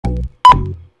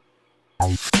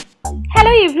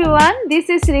Hello everyone, this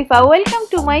is Rifa. Welcome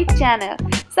to my channel.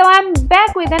 So I'm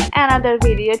back with another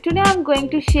video. Today I'm going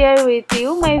to share with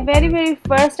you my very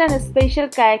first and special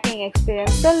kayaking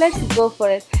experience. So let's go for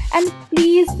it. And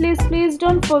please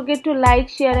don't forget to like,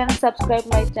 share and subscribe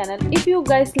my channel. If you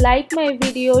guys like my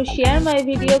video, share my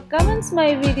video, comments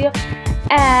my video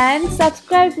and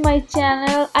subscribe my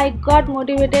channel, I got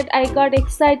motivated, I got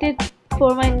excited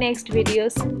for my next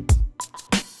videos.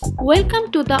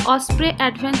 Welcome to the Osprey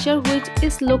Adventure, which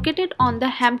is located on the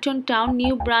Hampton town,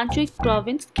 New Brunswick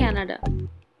province, Canada.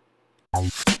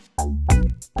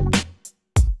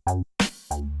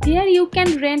 Here you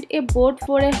can rent a boat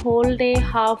for a whole day,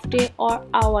 half day or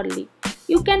hourly.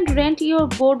 You can rent your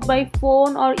boat by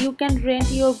phone or you can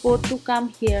rent your boat to come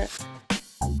here.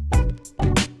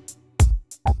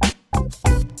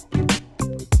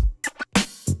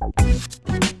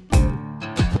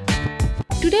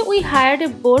 Today we hired a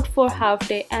boat for half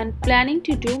day and planning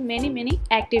to do many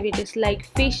activities like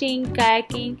fishing,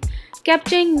 kayaking,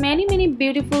 capturing many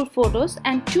beautiful photos,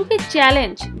 and took a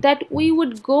challenge that we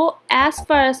would go as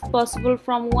far as possible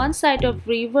from one side of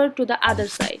river to the other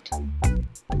side.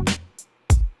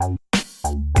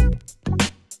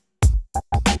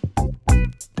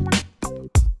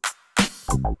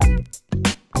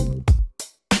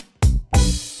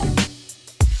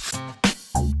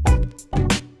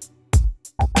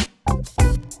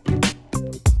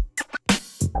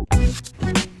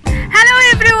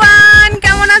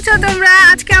 তোমরা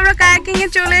আজকে আমরা kayaking এ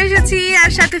চলে এসেছি আর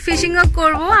সাথে fishing ও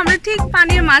করব। আমরা ঠিক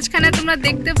পানির মাঝখানে, তোমরা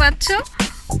দেখতে পাচ্ছ,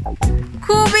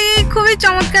 খুবই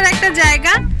চমৎকার একটা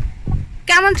জায়গা।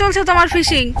 কেমন চলছে তোমার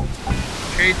ফিশিং?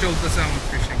 এই চলতেছে আমার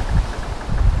ফিশিং।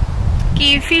 কি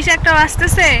ফিশ একটা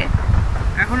আসতেছে?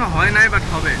 এখনো হয় নাই, বাট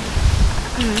হবে।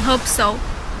 Hope so.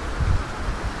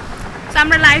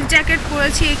 আমরা লাইফ জ্যাকেট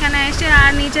পরেছি এখানে এসে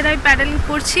আর নিজেরাই প্যাডেলিং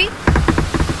করছি।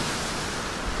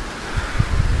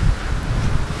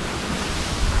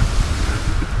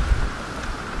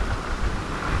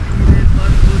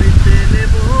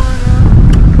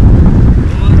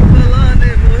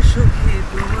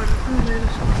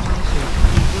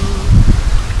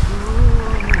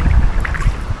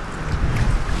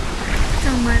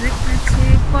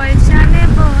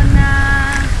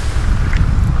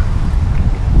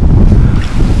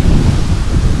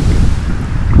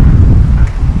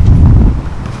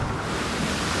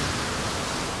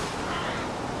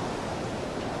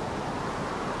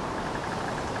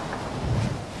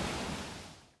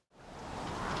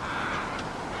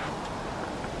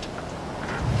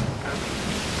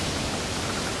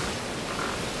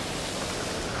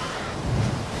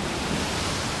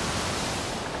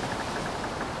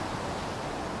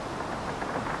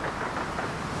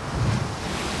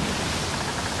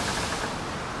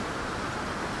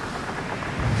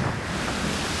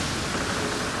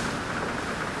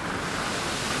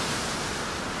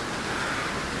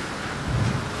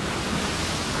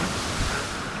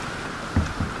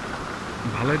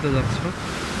 ভালোই তো যাচ্ছ।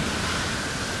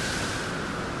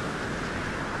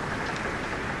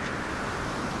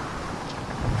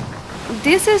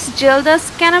 This is Gelda's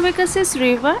Kayaking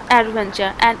River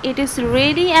Adventure and it is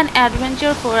really an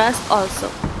adventure for us also.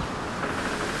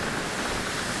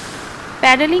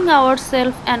 Paddling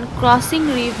ourselves and crossing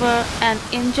river and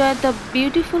enjoy the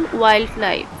beautiful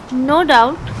wildlife. No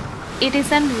doubt, it is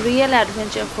a real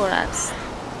adventure for us.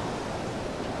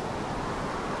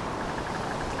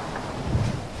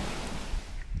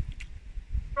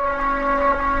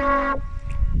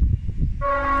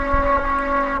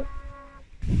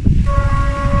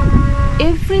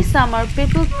 Every summer,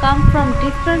 people come from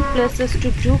different places to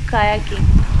do kayaking.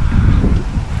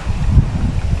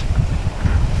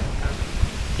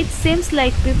 It seems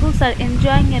like people are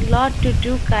enjoying a lot to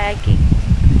do kayaking.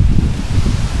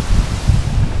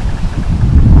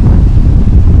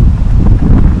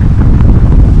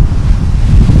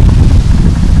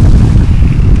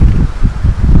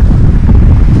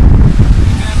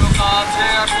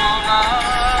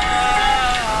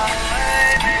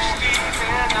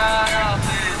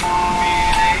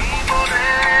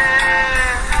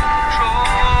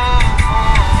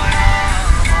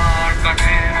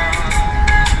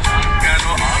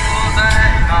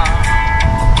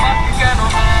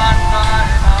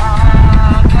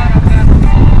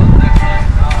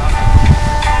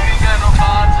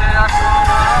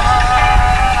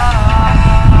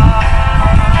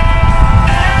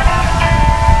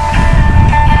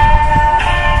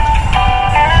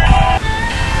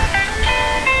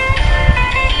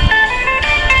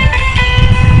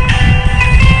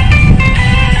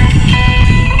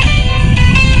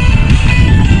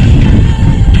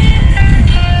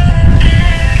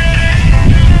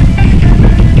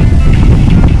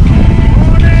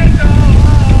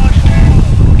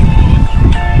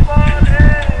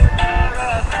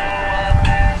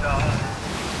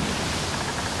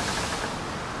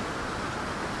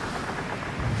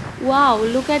 Wow,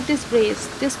 look at this bridge.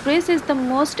 This bridge is the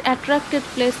most attractive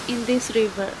place in this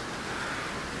river.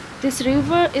 This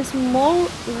river is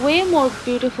way more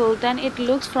beautiful than it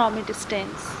looks from a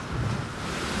distance.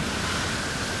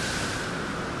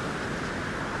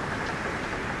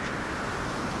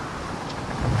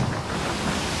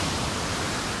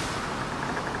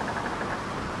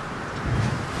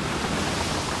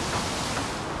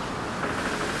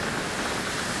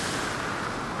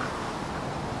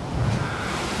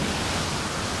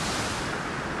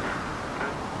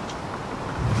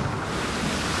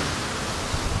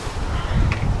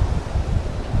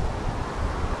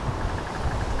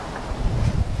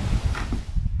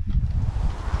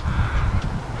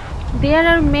 There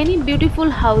are many beautiful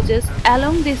houses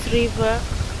along this river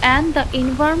and the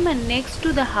environment next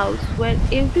to the house where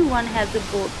everyone has a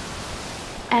boat.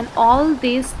 And all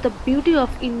this, the beauty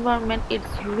of environment,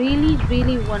 it's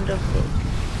really wonderful.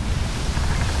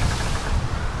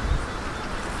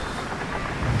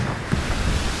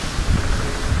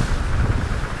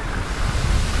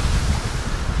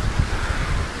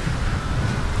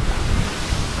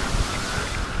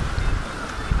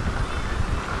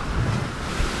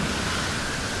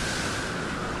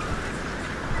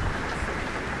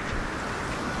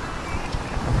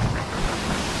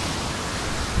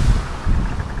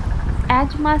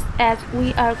 As much as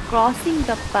we are crossing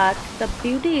the path, the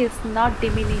beauty is not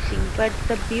diminishing, but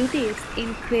the beauty is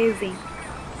increasing.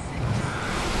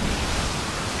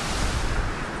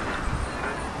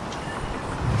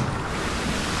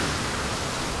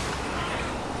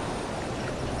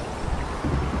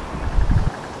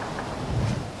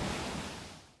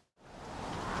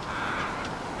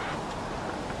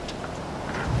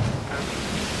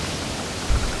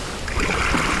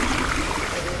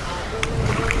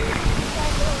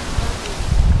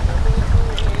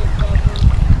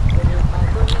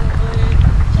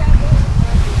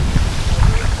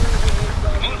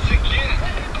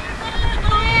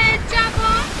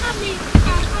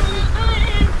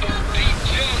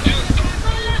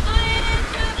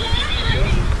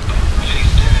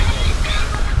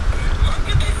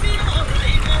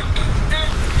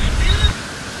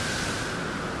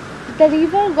 The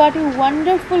river got a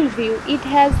wonderful view. It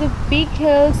has the big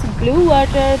hills, blue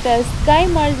water, the sky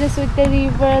merges with the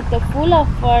river, the full of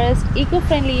forest,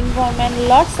 eco-friendly environment,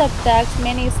 lots of ducks,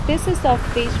 many species of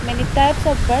fish, many types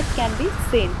of birds can be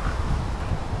seen.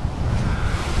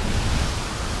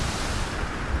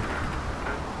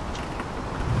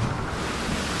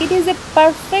 It is a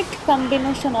perfect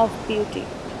combination of beauty.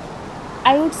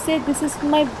 I would say this is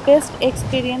my best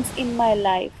experience in my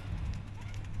life.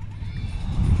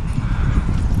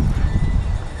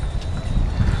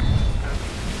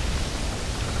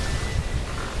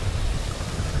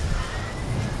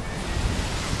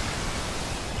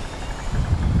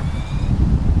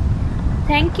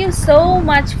 Thank you so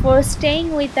much for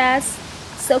staying with us.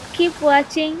 So keep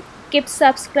watching, keep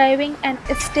subscribing and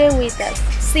stay with us.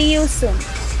 See you soon.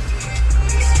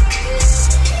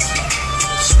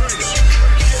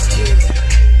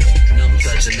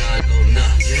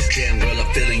 Damn girl,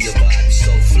 I'm feeling your body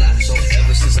so fly. So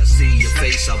ever since I see your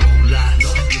face, I won't lie.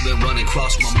 You've been running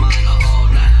across my mind.